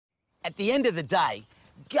At the end of the day,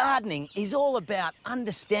 gardening is all about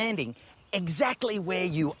understanding exactly where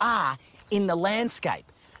you are in the landscape.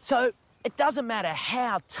 So it doesn't matter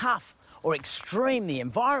how tough or extreme the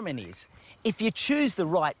environment is, if you choose the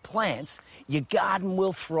right plants, your garden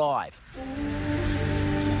will thrive.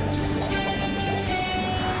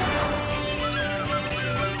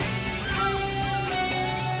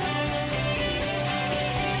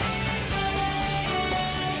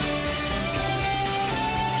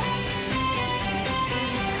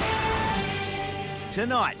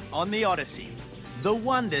 Tonight on the Odyssey, the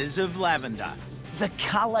wonders of lavender. The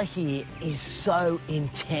colour here is so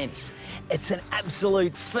intense. It's an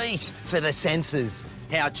absolute feast for the senses.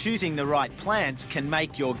 How choosing the right plants can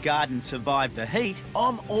make your garden survive the heat.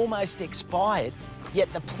 I'm almost expired,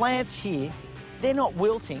 yet the plants here, they're not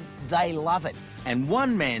wilting, they love it. And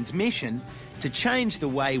one man's mission to change the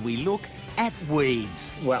way we look at weeds.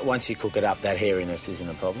 Well, once you cook it up, that hairiness isn't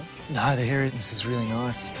a problem? No, the hairiness is really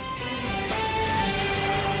nice.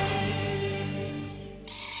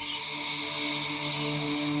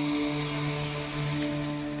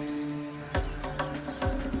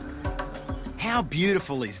 How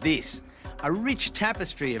beautiful is this? A rich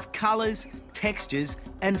tapestry of colours, textures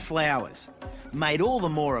and flowers, made all the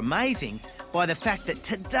more amazing by the fact that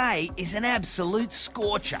today is an absolute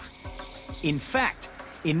scorcher. In fact,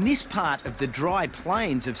 in this part of the dry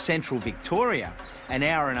plains of central Victoria, an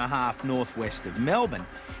hour and a half northwest of Melbourne,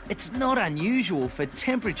 it's not unusual for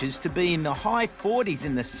temperatures to be in the high 40s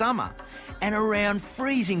in the summer and around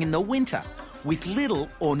freezing in the winter, with little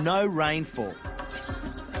or no rainfall.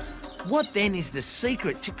 What then is the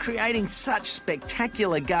secret to creating such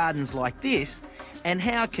spectacular gardens like this, and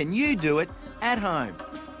how can you do it at home?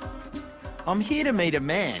 I'm here to meet a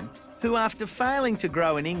man who, after failing to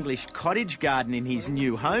grow an English cottage garden in his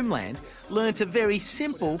new homeland, learnt a very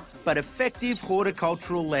simple but effective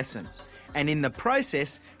horticultural lesson, and in the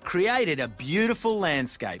process created a beautiful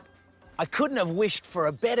landscape. I couldn't have wished for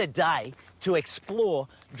a better day to explore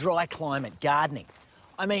dry climate gardening.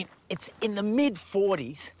 I mean, it's in the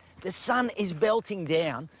mid-40s, the sun is belting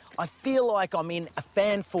down, I feel like I'm in a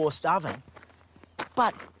fan-forced oven,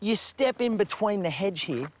 but you step in between the hedge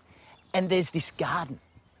here and there's this garden.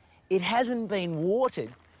 It hasn't been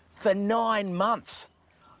watered for 9 months.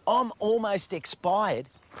 I'm almost expired,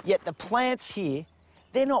 yet the plants here,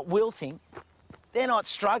 they're not wilting, they're not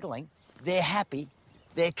struggling, they're happy,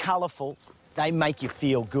 they're colourful, they make you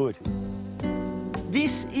feel good.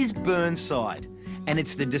 This is Burnside, and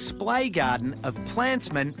it's the display garden of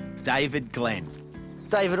plantsman David Glenn.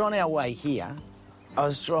 David, on our way here, I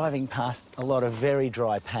was driving past a lot of very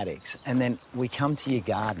dry paddocks, and then we come to your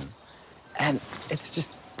garden, and it's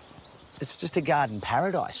just a garden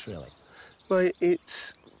paradise, really. Well,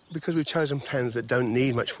 it's because we've chosen plants that don't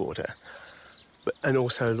need much water, and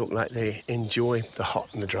also look like they enjoy the hot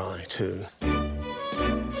and the dry too.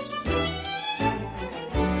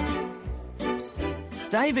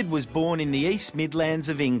 David was born in the East Midlands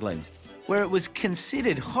of England, where it was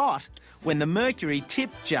considered hot when the mercury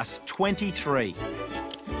tipped just 23.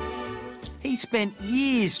 He spent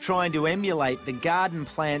years trying to emulate the garden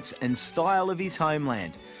plants and style of his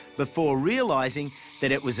homeland before realising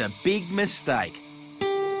that it was a big mistake.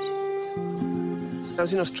 I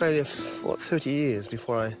was in Australia for 30 years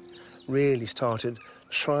before I really started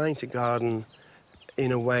trying to garden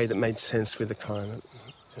in a way that made sense with the climate.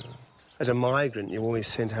 As a migrant, you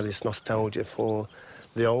always tend to have this nostalgia for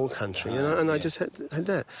the old country, and I just had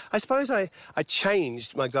that. I suppose I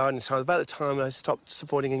changed my gardening style about the time I stopped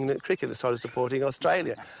supporting England cricket and started supporting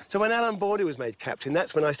Australia. So when Alan Border was made captain,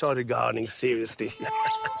 that's when I started gardening seriously.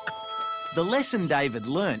 The lesson David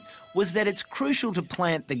learnt was that it's crucial to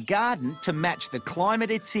plant the garden to match the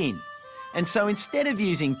climate it's in. And so instead of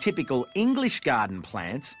using typical English garden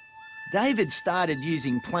plants, David started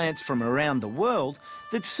using plants from around the world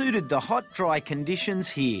that suited the hot, dry conditions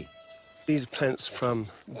here. These are plants from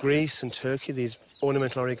Greece and Turkey, these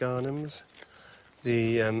ornamental origanums.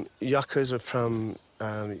 The yuccas are from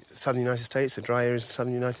southern United States, the dry areas of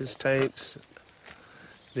southern United States.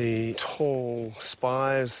 The tall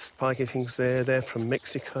spires, spiky things there, they're from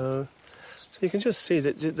Mexico. So you can just see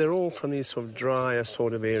that they're all from these sort of drier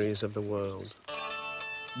sort of areas of the world.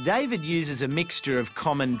 David uses a mixture of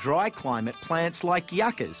common dry climate plants like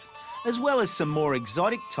yuccas, as well as some more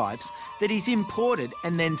exotic types that he's imported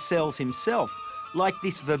and then sells himself, like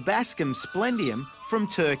this Verbascum splendium from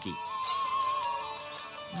Turkey.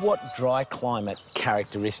 What dry climate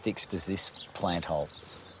characteristics does this plant hold?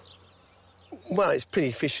 Well, it's pretty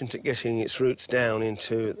efficient at getting its roots down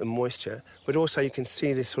into the moisture, but also you can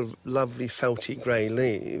see this sort of lovely felty grey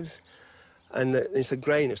leaves, and it's the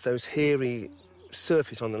greyness, those hairy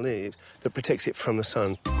surface on the leaves that protects it from the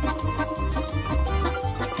sun.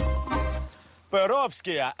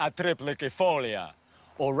 Perovskia a triplicifolia.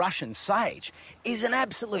 Or Russian sage, is an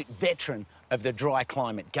absolute veteran of the dry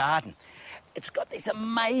climate garden. It's got these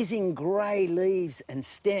amazing grey leaves and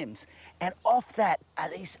stems, and off that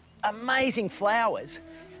are these amazing flowers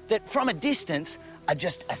that from a distance are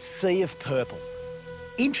just a sea of purple.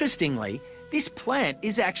 Interestingly, this plant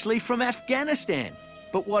is actually from Afghanistan.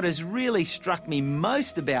 But what has really struck me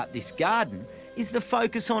most about this garden is the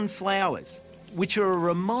focus on flowers, which are a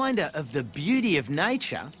reminder of the beauty of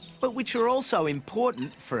nature, but which are also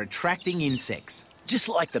important for attracting insects. Just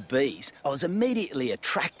like the bees, I was immediately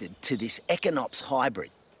attracted to this Echinops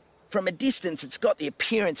hybrid. From a distance, it's got the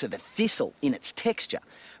appearance of a thistle in its texture,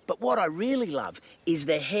 but what I really love is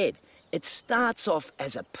the head. It starts off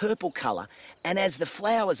as a purple colour, and as the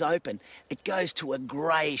flowers open, it goes to a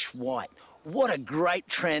greyish white. What a great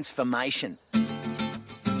transformation.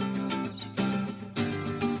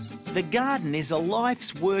 The garden is a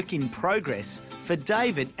life's work in progress for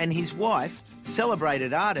David and his wife,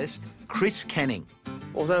 celebrated artist Chris Canning.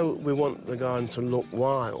 Although we want the garden to look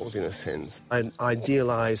wild, in a sense, an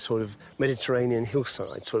idealised sort of Mediterranean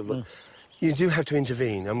hillside sort of look, you do have to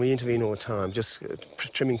intervene, and we intervene all the time, just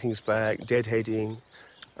trimming things back, deadheading.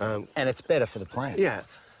 And it's better for the plant. Yeah,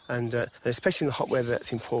 and especially in the hot weather,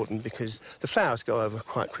 that's important because the flowers go over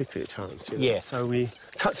quite quickly at times. You know? Yeah. So we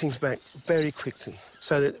cut things back very quickly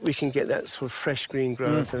so that we can get that sort of fresh green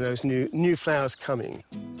growth and those new flowers coming.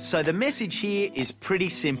 So the message here is pretty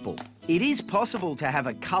simple. It is possible to have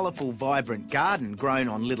a colourful, vibrant garden grown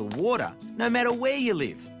on little water, no matter where you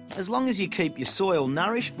live, as long as you keep your soil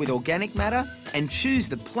nourished with organic matter and choose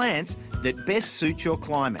the plants that best suit your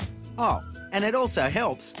climate. Oh, and it also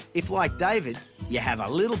helps if, like David, you have a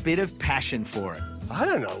little bit of passion for it. I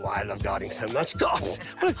don't know why I love gardening so much. God,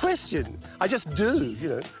 what a question. I just do, you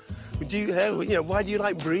know. Do you have, you know, why do you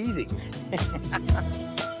like breathing?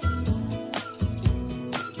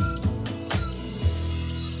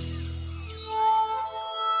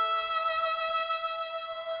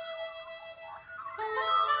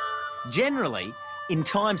 Generally, in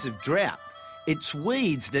times of drought, it's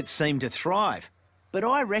weeds that seem to thrive. But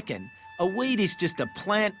I reckon a weed is just a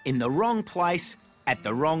plant in the wrong place at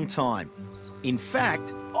the wrong time. In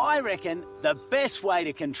fact, I reckon the best way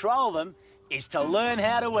to control them is to learn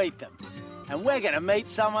how to eat them. And we're going to meet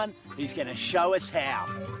someone who's going to show us how.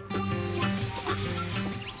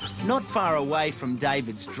 not far away from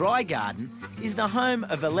David's dry garden is the home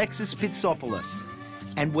of Alexis Pitsopoulos.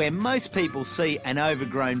 And where most people see an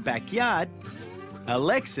overgrown backyard,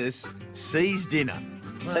 Alexis sees dinner.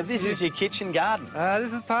 So this is your kitchen garden?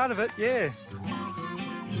 This is part of it, yeah.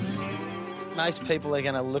 Most people are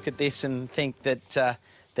going to look at this and think that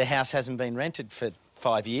the house hasn't been rented for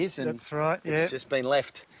 5 years and that's right, yeah. It's just been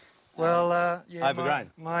left yeah,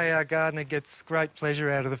 overgrown. My gardener gets great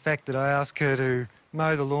pleasure out of the fact that I ask her to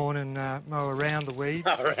mow the lawn and mow around the weeds.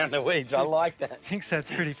 Around the weeds, I like that. Thinks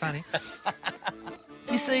that's pretty funny.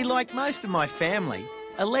 You see, like most of my family,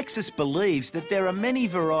 Alexis believes that there are many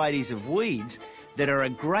varieties of weeds that are a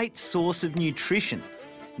great source of nutrition,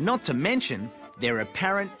 not to mention their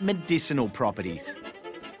apparent medicinal properties.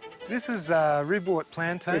 This is ribwort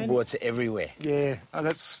plantain. Ribwort's everywhere. Yeah,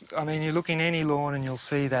 I mean, you look in any lawn and you'll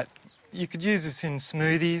see that. You could use this in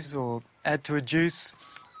smoothies or add to a juice.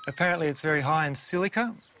 Apparently it's very high in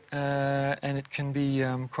silica and it can be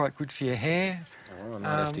quite good for your hair. Oh, I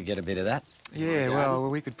might have to get a bit of that. Yeah, well,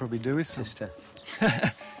 we could probably do with some. Just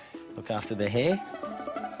to look after the hair.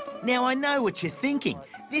 Now, I know what you're thinking.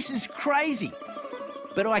 This is crazy.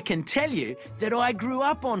 But I can tell you that I grew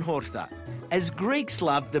up on horta, as Greeks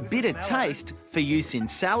love the bitter taste for use in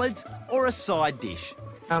salads or a side dish.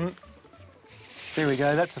 There we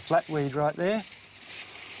go, that's a flatweed right there.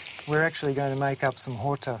 We're actually going to make up some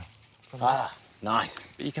horta from this. Ah, nice.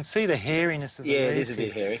 But you can see the hairiness of the Yeah, it leaves is a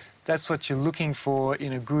bit here. hairy. That's what you're looking for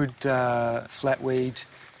in a good flatweed.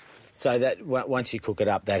 So that once you cook it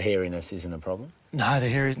up, that hairiness isn't a problem? No, the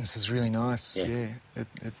hairiness is really nice, Yeah. yeah.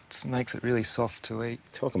 It makes it really soft to eat.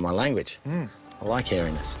 Talking my language. I like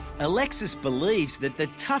hairiness. Alexis believes that the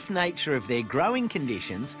tough nature of their growing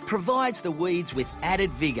conditions provides the weeds with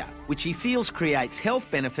added vigour, which he feels creates health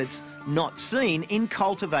benefits not seen in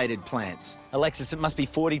cultivated plants. Alexis, it must be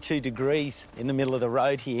 42 degrees in the middle of the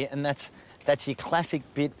road here, and that's your classic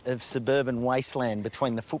bit of suburban wasteland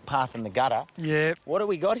between the footpath and the gutter. Yeah. What do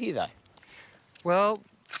we got here, though? Well,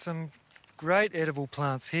 some great edible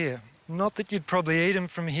plants here. Not that you'd probably eat them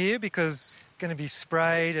from here because it's going to be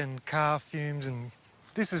sprayed and car fumes and...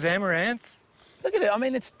 This is amaranth. Look at it. I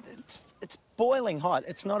mean, it's boiling hot.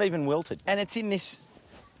 It's not even wilted. And it's in this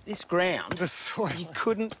This ground, The soil. you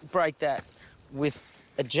couldn't break that with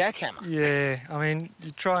a jackhammer. Yeah, I mean,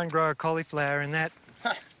 you try and grow a cauliflower in that.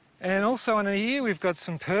 And also in here we've got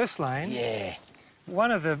some purslane. Yeah.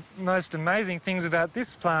 One of the most amazing things about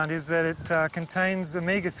this plant is that it contains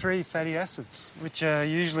omega-3 fatty acids, which are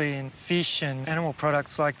usually in fish and animal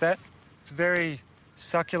products like that. It's very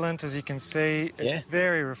succulent, as you can see. It's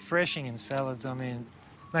very refreshing in salads. I mean,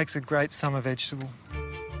 makes a great summer vegetable.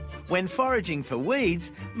 When foraging for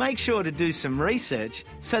weeds, make sure to do some research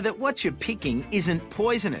so that what you're picking isn't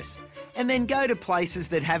poisonous, and then go to places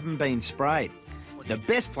that haven't been sprayed. The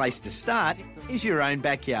best place to start is your own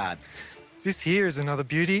backyard. This here is another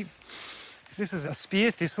beauty. This is a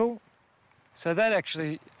spear thistle, so that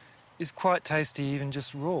actually is quite tasty even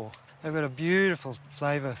just raw. They've got a beautiful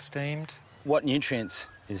flavour steamed. What nutrients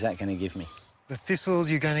is that going to give me? The thistles,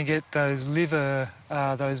 you're going to get those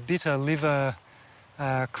bitter liver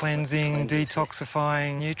cleansing,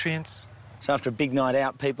 detoxifying nutrients. So after a big night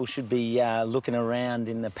out, people should be looking around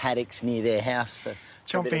in the paddocks near their house for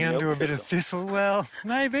Chomping under a bit of thistle, well,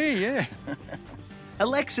 maybe, yeah.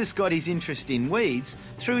 Alexis got his interest in weeds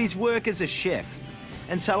through his work as a chef,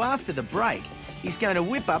 and so after the break, he's going to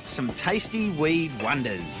whip up some tasty weed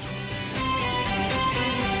wonders.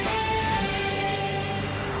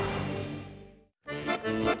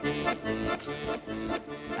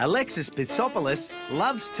 Alexis Pitsopoulos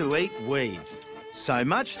loves to eat weeds, so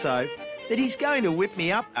much so that he's going to whip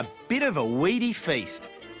me up a bit of a weedy feast.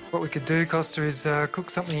 What we could do, Costa, is cook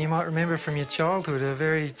something you might remember from your childhood, a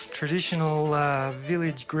very traditional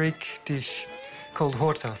village Greek dish called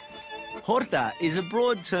horta. Horta is a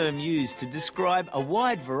broad term used to describe a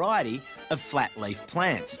wide variety of flat-leaf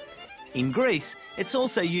plants. In Greece, it's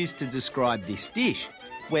also used to describe this dish,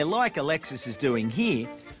 where, like Alexis is doing here,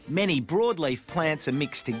 many broadleaf plants are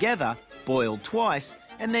mixed together, boiled twice,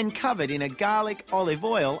 and then covered in a garlic, olive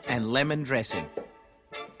oil and lemon dressing.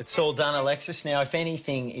 It's all done, Alexis. Now, if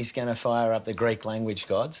anything is going to fire up the Greek language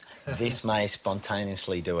gods, this may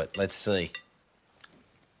spontaneously do it. Let's see.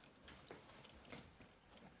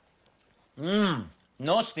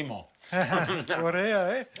 Nostimo. Oreo,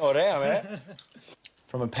 eh? Oreo, eh?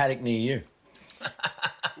 From a paddock near you.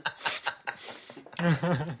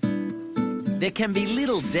 There can be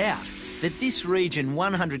little doubt that this region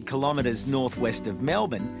 100 kilometres northwest of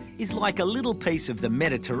Melbourne is like a little piece of the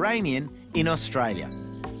Mediterranean in Australia.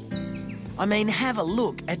 I mean, have a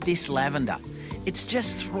look at this lavender. It's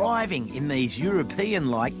just thriving in these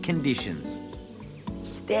European-like conditions.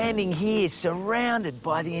 Standing here, surrounded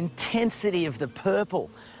by the intensity of the purple,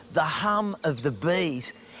 the hum of the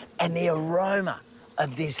bees, and the aroma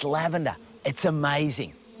of this lavender. It's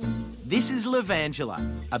amazing. This is Lavangela,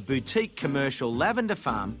 a boutique commercial lavender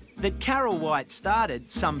farm that Carol White started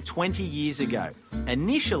some 20 years ago,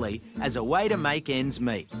 initially as a way to make ends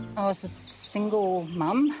meet. I was a single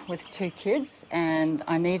mum with 2 kids and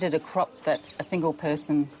I needed a crop that a single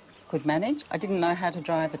person could manage. I didn't know how to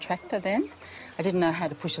drive a tractor then. I didn't know how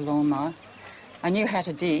to push a lawnmower. I knew how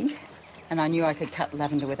to dig and I knew I could cut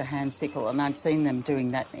lavender with a hand sickle, and I'd seen them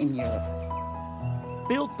doing that in Europe.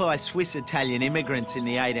 Built by Swiss-Italian immigrants in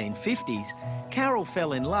the 1850s, Carol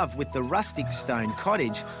fell in love with the rustic stone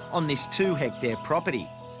cottage on this 2-hectare property,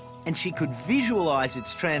 and she could visualise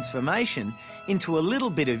its transformation into a little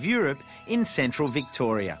bit of Europe in central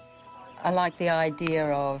Victoria. I like the idea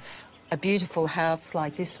of a beautiful house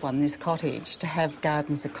like this one, this cottage, to have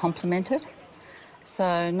gardens that complement it.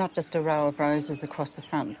 So not just a row of roses across the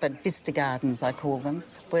front, but vista gardens, I call them,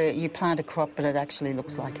 where you plant a crop but it actually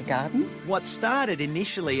looks like a garden. What started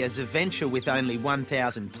initially as a venture with only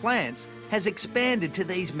 1,000 plants has expanded to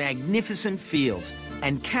these magnificent fields,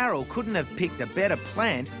 and Carol couldn't have picked a better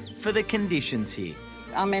plant for the conditions here.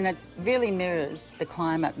 I mean, it really mirrors the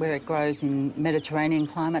climate where it grows in Mediterranean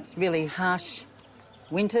climates, really harsh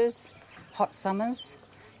winters, hot summers.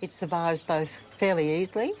 It survives both fairly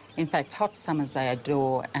easily. In fact, hot summers they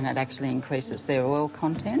adore, and it actually increases their oil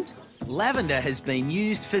content. Lavender has been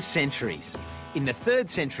used for centuries. In the 3rd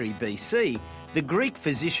century BC, the Greek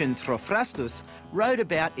physician Theophrastus wrote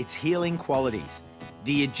about its healing qualities.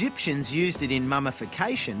 The Egyptians used it in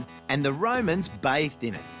mummification and the Romans bathed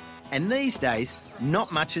in it. And these days,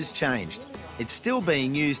 not much has changed. It's still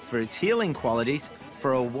being used for its healing qualities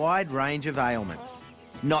for a wide range of ailments.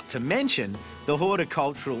 Not to mention the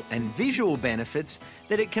horticultural and visual benefits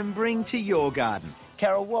that it can bring to your garden.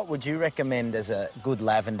 Carol, what would you recommend as a good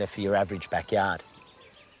lavender for your average backyard?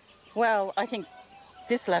 Well, I think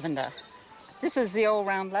this lavender. This is the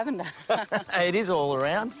all-round lavender. It is all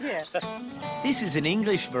around. Yeah. This is an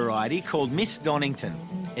English variety called Miss Donington.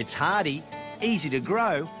 It's hardy, easy to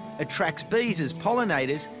grow, attracts bees as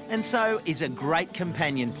pollinators and so is a great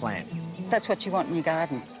companion plant. That's what you want in your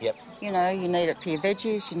garden. Yep. You know, you need it for your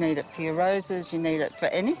veggies, you need it for your roses, you need it for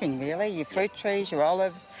anything really, your fruit trees, your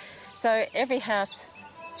olives. So every house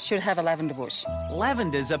should have a lavender bush.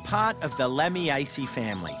 Lavenders are part of the Lamiaceae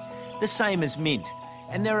family, the same as mint,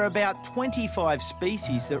 and there are about 25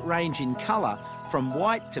 species that range in colour from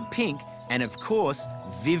white to pink and, of course,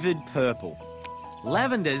 vivid purple.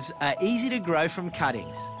 Lavenders are easy to grow from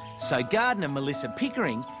cuttings, so gardener Melissa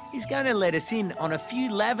Pickering is going to let us in on a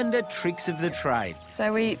few lavender tricks of the trade.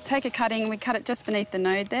 So we take a cutting, we cut it just beneath the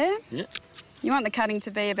node there. Yep. You want the cutting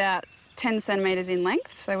to be about 10 centimetres in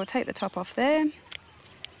length, so we'll take the top off there.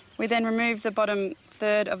 We then remove the bottom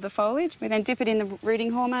third of the foliage. We then dip it in the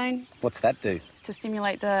rooting hormone. What's that do? It's to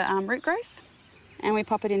stimulate the root growth, and we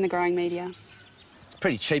pop it in the growing media. It's a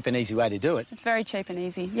pretty cheap and easy way to do it. It's very cheap and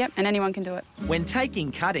easy, yep, and anyone can do it. When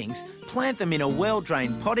taking cuttings, plant them in a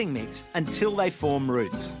well-drained potting mix until they form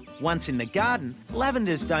roots. Once in the garden,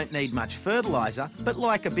 lavenders don't need much fertiliser, but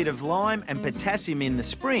like a bit of lime and potassium in the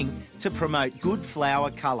spring to promote good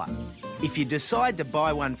flower colour. If you decide to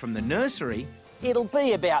buy one from the nursery, It'll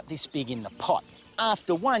be about this big in the pot.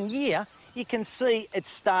 After 1 year, you can see it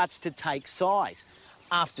starts to take size.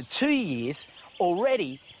 After 2 years,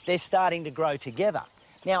 already they're starting to grow together.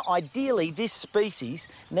 Now, ideally, this species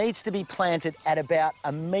needs to be planted at about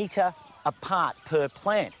 1 metre apart per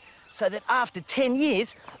plant, so that after 10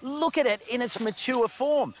 years, look at it in its mature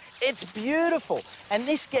form. It's beautiful. And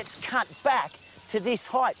this gets cut back to this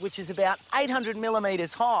height, which is about 800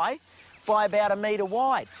 millimetres high by about 1 metre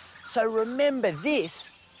wide. So remember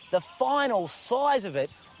this, the final size of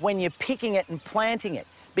it, when you're picking it and planting it,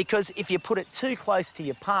 because if you put it too close to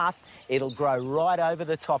your path, it'll grow right over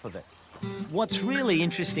the top of it. what's really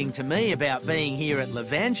interesting to me about being here at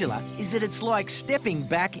Lavangula is that it's like stepping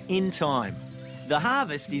back in time. The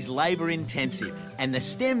harvest is labour-intensive and the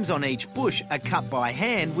stems on each bush are cut by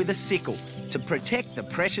hand with a sickle to protect the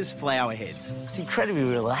precious flower heads. It's incredibly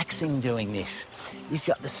relaxing doing this. You've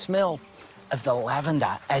got the smell of the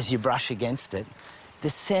lavender as you brush against it, the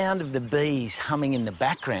sound of the bees humming in the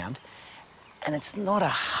background, and it's not a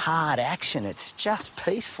hard action, it's just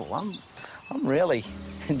peaceful. I'm really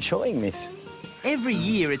enjoying this. Every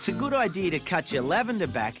year it's a good idea to cut your lavender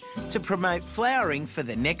back to promote flowering for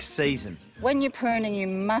the next season. When you're pruning, you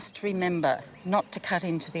must remember not to cut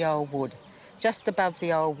into the old wood, just above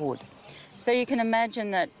the old wood. So you can imagine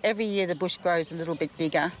that every year the bush grows a little bit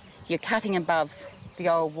bigger. You're cutting above the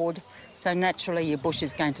old wood, so naturally your bush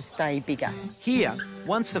is going to stay bigger. Here,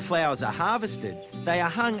 once the flowers are harvested, they are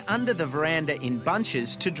hung under the veranda in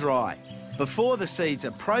bunches to dry, before the seeds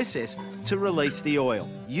are processed to release the oil,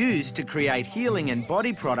 used to create healing and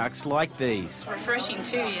body products like these. Refreshing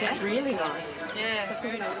too, yeah? It's really nice. Yeah,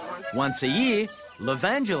 very nice. Once a year,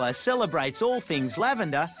 Lavangula celebrates all things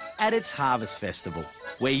lavender at its Harvest Festival,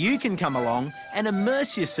 where you can come along and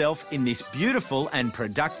immerse yourself in this beautiful and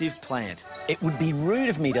productive plant. It would be rude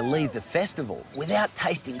of me to leave the festival without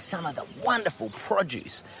tasting some of the wonderful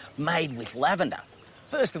produce made with lavender.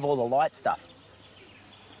 First of all, the light stuff.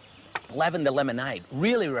 Lavender lemonade,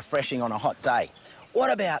 really refreshing on a hot day.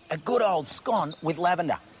 What about a good old scone with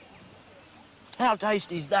lavender? How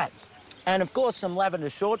tasty is that? And of course, some lavender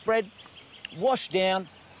shortbread, washed down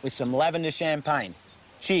with some lavender champagne.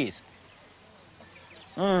 Cheers.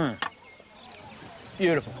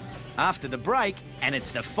 Beautiful. After the break, and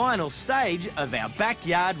it's the final stage of our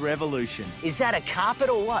backyard revolution. Is that a carpet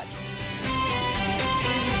or what?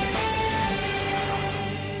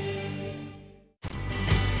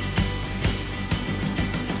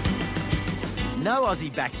 No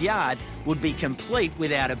Aussie backyard would be complete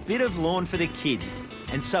without a bit of lawn for the kids.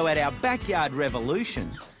 And so at our backyard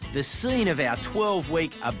revolution, the scene of our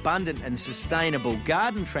 12-week abundant and sustainable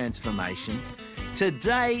garden transformation,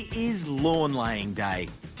 today is lawn laying day.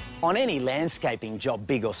 On any landscaping job,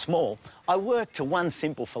 big or small, I work to one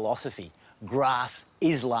simple philosophy: grass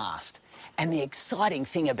is last. And the exciting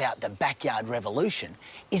thing about the backyard revolution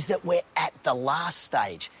is that we're at the last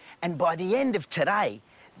stage. And by the end of today,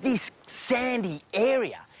 this sandy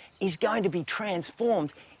area is going to be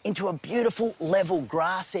transformed into a beautiful level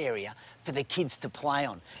grass area for the kids to play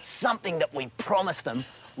on. Something that we promised them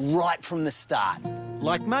right from the start.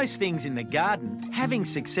 Like most things in the garden, having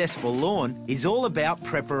successful lawn is all about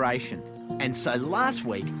preparation. And so last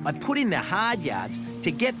week, I put in the hard yards to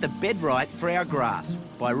get the bed right for our grass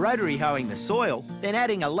by rotary hoeing the soil, then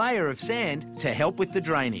adding a layer of sand to help with the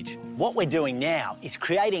drainage. What we're doing now is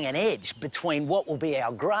creating an edge between what will be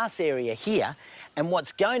our grass area here and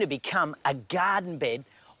what's going to become a garden bed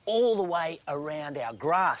all the way around our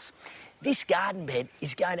grass. This garden bed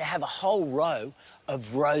is going to have a whole row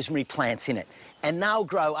of rosemary plants in it, and they'll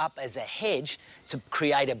grow up as a hedge to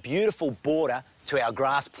create a beautiful border to our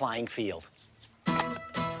grass playing field.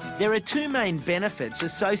 There are two main benefits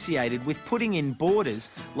associated with putting in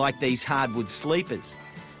borders like these hardwood sleepers.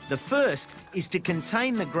 The first is to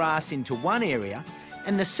contain the grass into one area,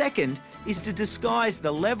 and the second is to disguise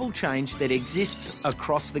the level change that exists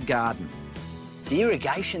across the garden. The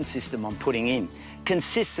irrigation system I'm putting in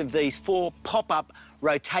consists of these 4 pop-up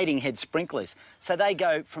rotating head sprinklers. So they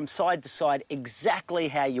go from side to side exactly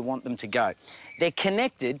how you want them to go. They're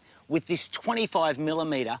connected with this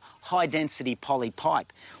 25mm high-density poly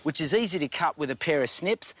pipe, which is easy to cut with a pair of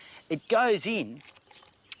snips. It goes in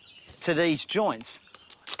to these joints,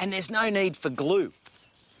 and there's no need for glue.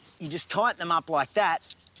 You just tighten them up like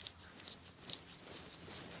that,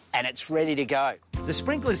 and it's ready to go. The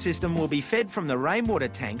sprinkler system will be fed from the rainwater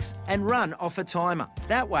tanks and run off a timer.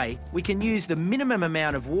 That way, we can use the minimum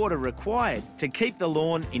amount of water required to keep the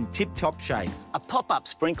lawn in tip-top shape. A pop-up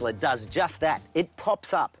sprinkler does just that. It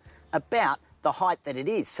pops up about the height that it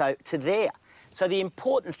is, so to there. So the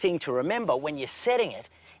important thing to remember when you're setting it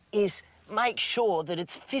is make sure that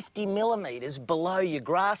it's 50mm below your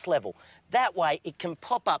grass level. That way it can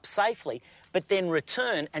pop up safely, but then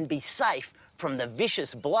return and be safe from the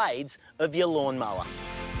vicious blades of your lawnmower.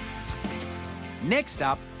 Next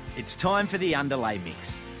up, it's time for the underlay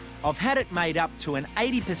mix. I've had it made up to an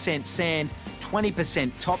 80% sand,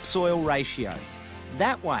 20% topsoil ratio.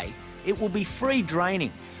 That way, it will be free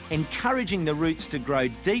draining, encouraging the roots to grow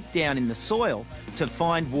deep down in the soil to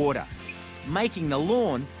find water, making the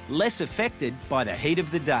lawn less affected by the heat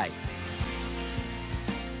of the day.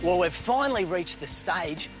 Well, we've finally reached the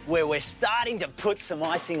stage where we're starting to put some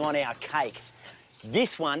icing on our cake.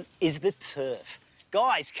 This one is the turf.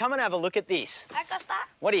 Guys, come and have a look at this.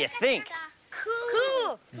 What do you think?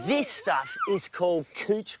 Cool. This stuff is called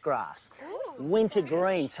couch grass. Winter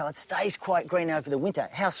green, so it stays quite green over the winter.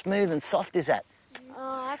 How smooth and soft is that?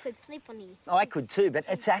 Oh, I could sleep on it. I could too, but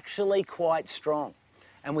it's actually quite strong.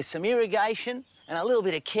 And with some irrigation and a little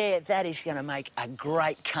bit of care, that is going to make a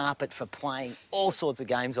great carpet for playing all sorts of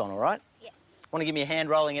games on, all right? Yep. Want to give me a hand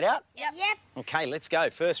rolling it out? Yep. OK, let's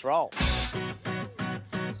go. First roll.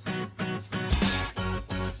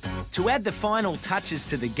 To add the final touches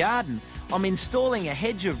to the garden, I'm installing a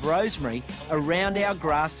hedge of rosemary around our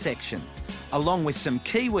grass section, along with some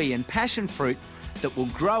kiwi and passion fruit that will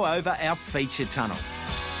grow over our feature tunnel.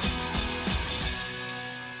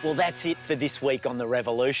 Well, that's it for this week on The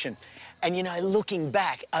Revolution. And, you know, looking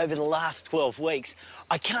back over the last 12 weeks,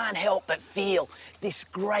 I can't help but feel this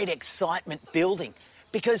great excitement building,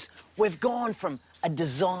 because we've gone from a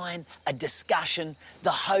design, a discussion,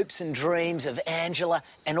 the hopes and dreams of Angela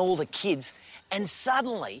and all the kids, and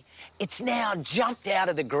suddenly it's now jumped out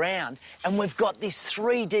of the ground and we've got this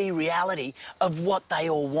 3D reality of what they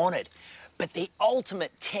all wanted. But the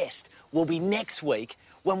ultimate test will be next week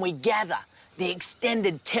when we gather the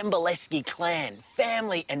extended Tembaleschi clan,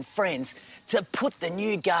 family and friends, to put the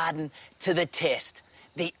new garden to the test,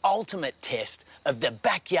 the ultimate test of the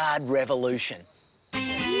backyard revolution.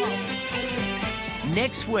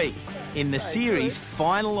 Next week, in the series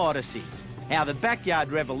Final Odyssey, how the backyard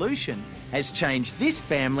revolution has changed this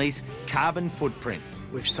family's carbon footprint.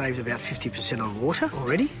 We've saved about 50% on water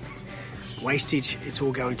already. Wastage, it's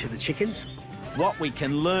all going to the chickens. What we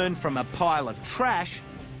can learn from a pile of trash.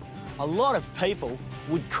 A lot of people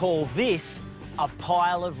would call this a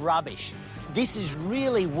pile of rubbish. This is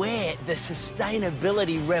really where the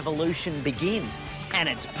sustainability revolution begins. And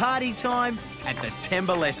it's party time at the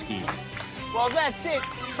Tembaleschi's. Well, that's it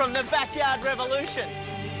from the Backyard Revolution.